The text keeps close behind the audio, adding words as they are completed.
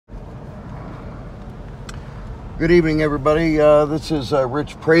Good evening, everybody. This is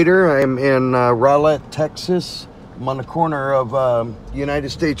Rich Prater. I'm in Rowlett, Texas. I'm on the corner of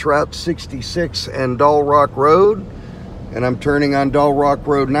United States Route 66 and Dull Rock Road, and I'm turning on Dull Rock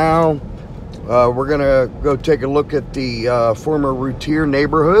Road now. We're gonna go take a look at the former Routier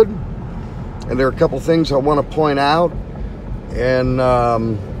neighborhood, and there are a couple things I want to point out. And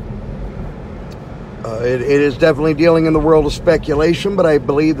it is definitely dealing in the world of speculation, but I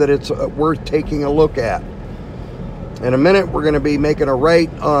believe that it's worth taking a look at. In a minute, we're going to be making a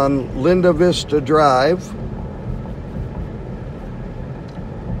right on Linda Vista Drive.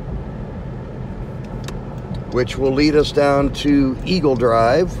 Which will lead us down to Eagle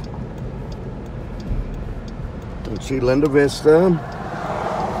Drive. You can see Linda Vista.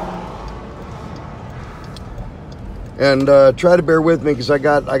 And try to bear with me because I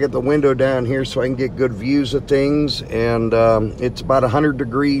got the window down here so I can get good views of things. And it's about 100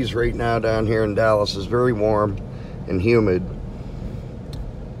 degrees right now down here in Dallas. It's very warm and humid.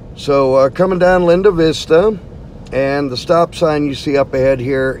 So coming down Linda Vista, and the stop sign you see up ahead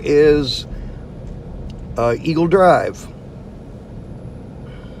here is Eagle Drive.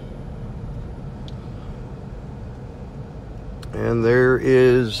 And there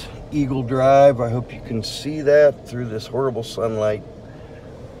is Eagle Drive. I hope you can see that through this horrible sunlight.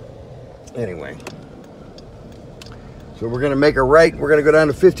 Anyway, so we're going to make a right. We're going to go down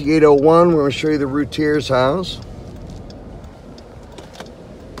to 5801. We're going to show you the Routier's house.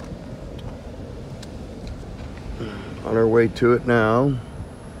 On our way to it now.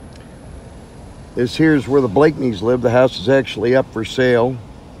 This here's where the Blakeneys live. The house is actually up for sale.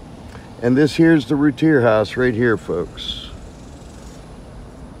 And this here's the Routier house right here, folks.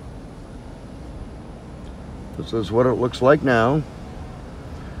 This is what it looks like now.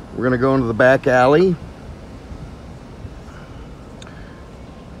 We're going to go into the back alley.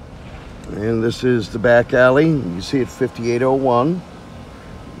 And this is the back alley. You see it 5801.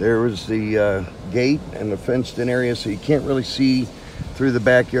 There was the gate and the fenced-in area, so you can't really see through the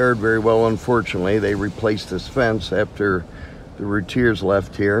backyard very well, unfortunately. They replaced this fence after the Routiers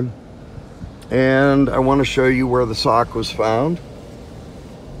left here. And I want to show you where the sock was found.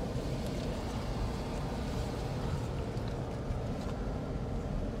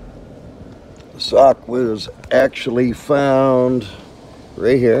 The sock was actually found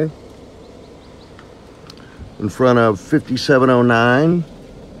right here in front of 5709.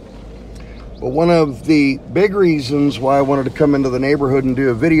 But one of the big reasons why I wanted to come into the neighborhood and do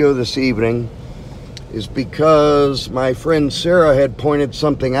a video this evening is because my friend Sarah had pointed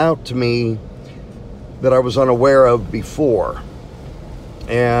something out to me that I was unaware of before.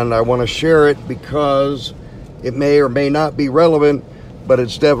 And I want to share it because it may or may not be relevant, but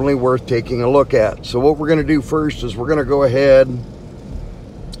it's definitely worth taking a look at. So what we're going to do first is we're going to go ahead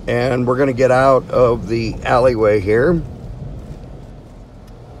and we're going to get out of the alleyway here.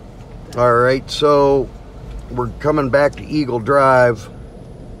 All right, so we're coming back to Eagle Drive,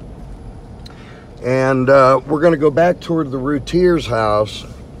 and we're going to go back toward the Routier's house,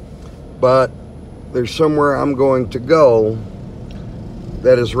 but there's somewhere I'm going to go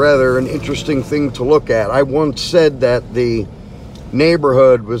that is rather an interesting thing to look at. I once said that the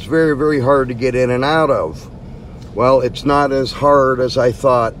neighborhood was very, very hard to get in and out of. Well, it's not as hard as I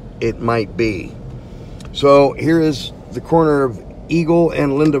thought it might be. So here is the corner of Eagle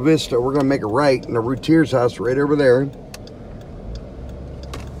and Linda Vista. We're going to make a right in the Routier's house right over there.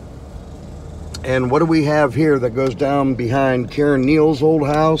 And what do we have here that goes down behind Karen Neal's old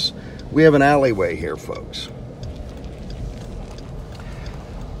house? We have an alleyway here, folks.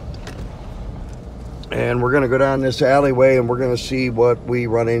 And we're going to go down this alleyway and we're going to see what we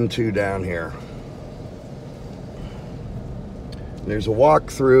run into down here. There's a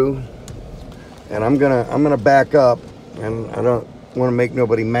walk-through, and I'm gonna back up, and I don't want to make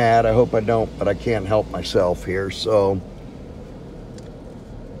nobody mad. I hope I don't, but I can't help myself here. So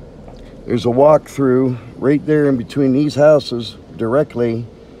there's a walk-through right there in between these houses, directly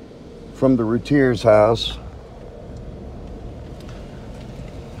from the Routier's house.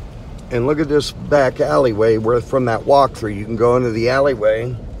 And look at this back alleyway where from that walk-through you can go into the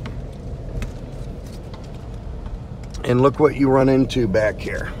alleyway. And look what you run into back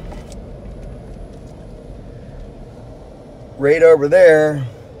here. Right over there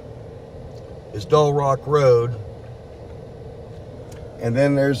is Dull Rock Road. And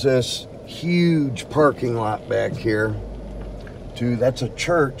then there's this huge parking lot back here. That's a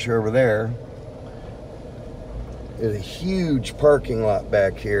church over there. There's a huge parking lot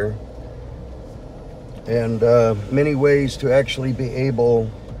back here. And many ways to actually be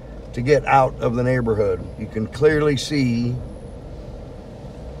able to get out of the neighborhood. You can clearly see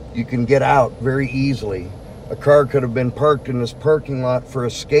you can get out very easily A car could have been parked in this parking lot for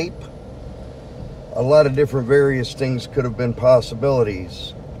escape. A lot of different various things could have been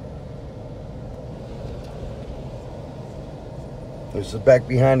possibilities. This is back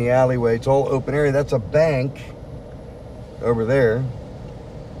behind the alleyway. It's all open area. That's a bank over there.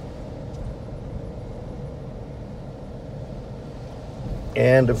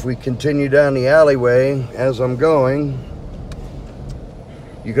 And if we continue down the alleyway as I'm going,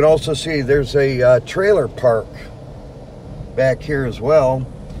 you can also see there's a trailer park back here as well,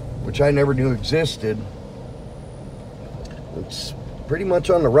 which I never knew existed. It's pretty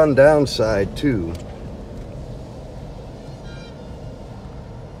much on the rundown side too.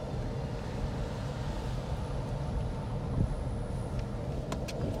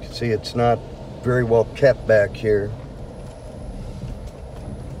 You can see it's not very well kept back here,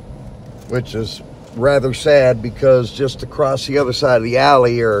 which is rather sad because just across the other side of the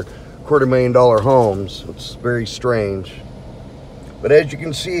alley are $250,000 homes. It's very strange. But as you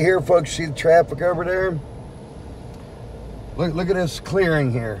can see here, folks, see the traffic over there? Look at this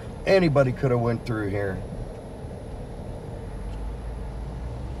clearing here. Anybody could have went through here.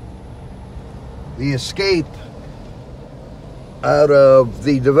 The escape out of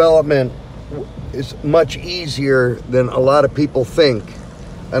the development is much easier than a lot of people think.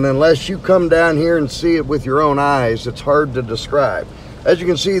 And unless you come down here and see it with your own eyes, it's hard to describe. As you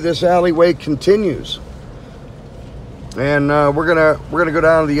can see, this alleyway continues. And we're gonna go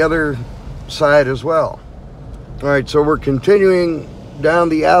down to the other side as well. All right, so we're continuing down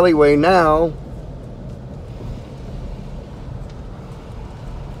the alleyway now.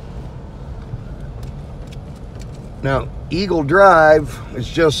 Now, Eagle Drive is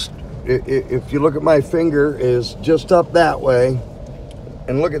just, if you look at my finger, is just up that way.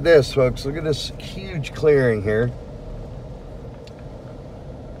 And look at this, folks. Look at this huge clearing here.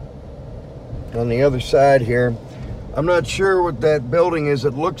 On the other side here, I'm not sure what that building is.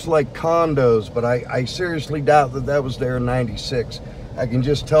 It looks like condos, but I seriously doubt that that was there in '96. I can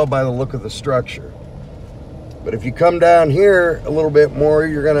just tell by the look of the structure. But if you come down here a little bit more,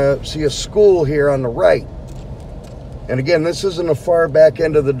 you're gonna see a school here on the right. And again, this isn't a far back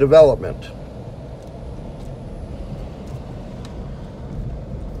end of the development.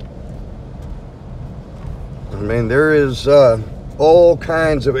 I mean, there is all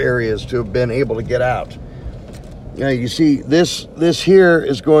kinds of areas to have been able to get out. Now, you see, this here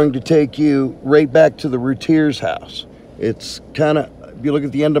is going to take you right back to the Routier's house. It's kind of, if you look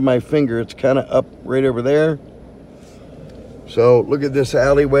at the end of my finger, it's kind of up right over there. So look at this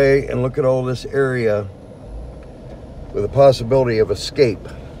alleyway and look at all this area with a possibility of escape.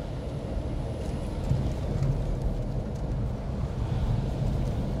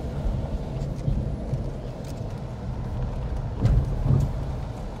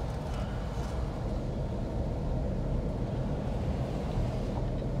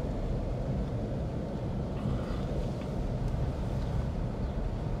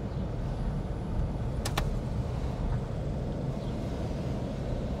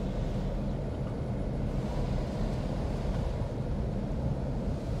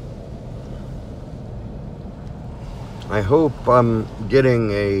 I hope I'm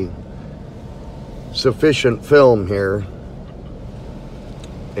getting a sufficient film here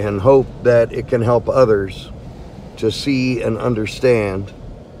and hope that it can help others to see and understand.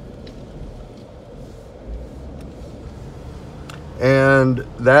 And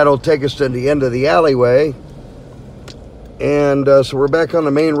that'll take us to the end of the alleyway. And so we're back on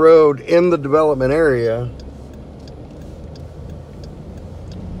the main road in the development area.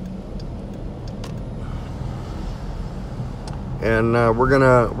 And we're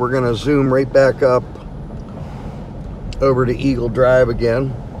gonna zoom right back up over to Eagle Drive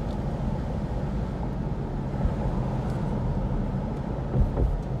again.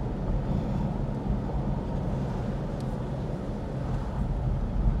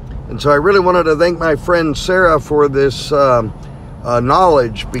 And so I really wanted to thank my friend Sarah for this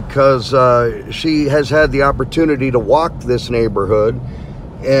knowledge, because she has had the opportunity to walk this neighborhood.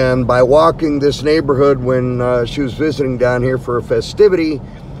 And by walking this neighborhood when she was visiting down here for a festivity,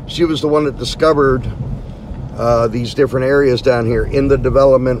 she was the one that discovered these different areas down here in the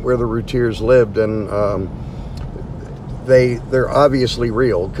development where the Routiers lived. And they're obviously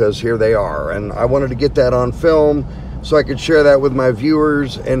real, because here they are. And I wanted to get that on film so I could share that with my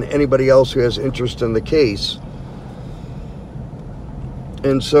viewers and anybody else who has interest in the case.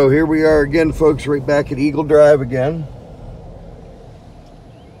 And so here we are again, folks, right back at Eagle Drive again.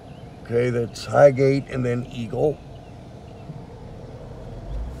 Okay, that's Highgate and then Eagle.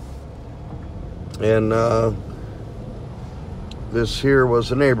 And this here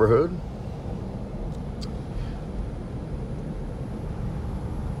was a neighborhood.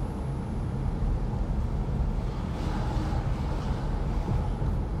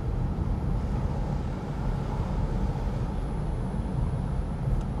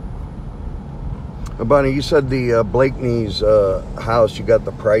 Bonnie, you said the Blakeney's house, you got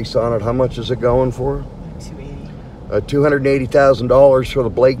the price on it. How much is it going for? $280,000 for the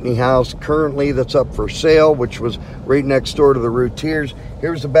Blakeney house currently that's up for sale, which was right next door to the Routiers.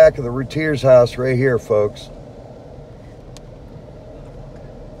 Here's the back of the Routiers house right here, folks.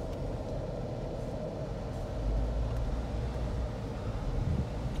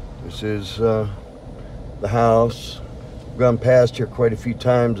 This is the house. I've gone past here quite a few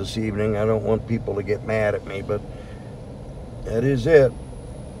times this evening. I don't want people to get mad at me, but that is it.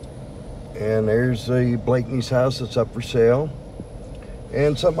 And there's the Blakeney's house that's up for sale.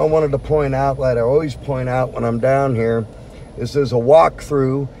 And something I wanted to point out, like I always point out when I'm down here, is there's a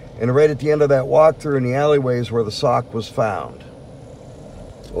walkthrough, and right at the end of that walkthrough in the alleyway is where the sock was found.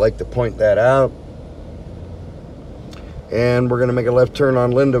 I like to point that out. And we're going to make a left turn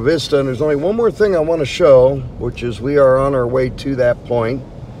on Linda Vista. And there's only one more thing I want to show, which is we are on our way to that point.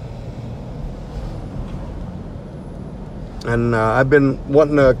 And I've been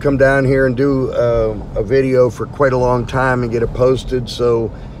wanting to come down here and do a video for quite a long time and get it posted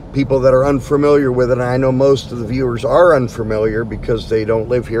so people that are unfamiliar with it, and I know most of the viewers are unfamiliar because they don't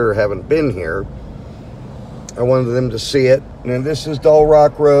live here or haven't been here. I wanted them to see it. And this is Dull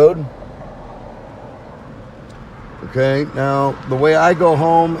Rock Road. Okay, now the way I go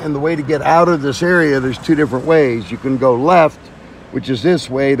home and the way to get out of this area, there's two different ways. You can go left, which is this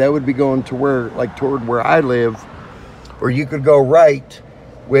way. That would be going to where, like toward where I live. Or you could go right,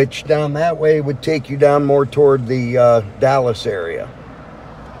 which down that way would take you down more toward the Dallas area.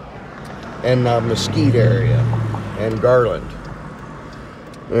 And Mesquite area. And Garland.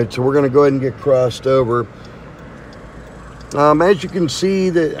 All right, so we're going to go ahead and get crossed over. As you can see,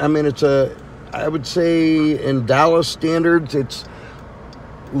 that I mean, it's I would say in Dallas standards, it's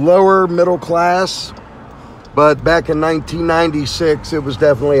lower middle class, but back in 1996, it was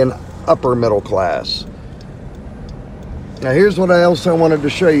definitely an upper middle class. Now here's what else I wanted to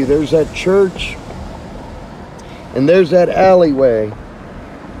show you. There's that church, and there's that alleyway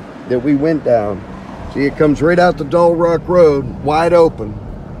that we went down. See, it comes right out the Dull Rock Road, wide open.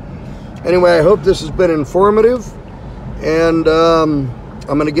 Anyway, I hope this has been informative, and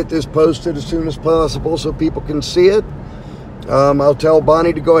I'm going to get this posted as soon as possible so people can see it. I'll tell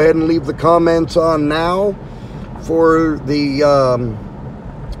Bonnie to go ahead and leave the comments on now for the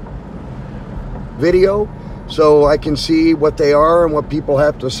video so I can see what they are and what people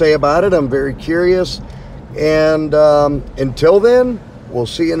have to say about it. I'm very curious. And until then, we'll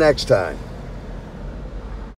see you next time.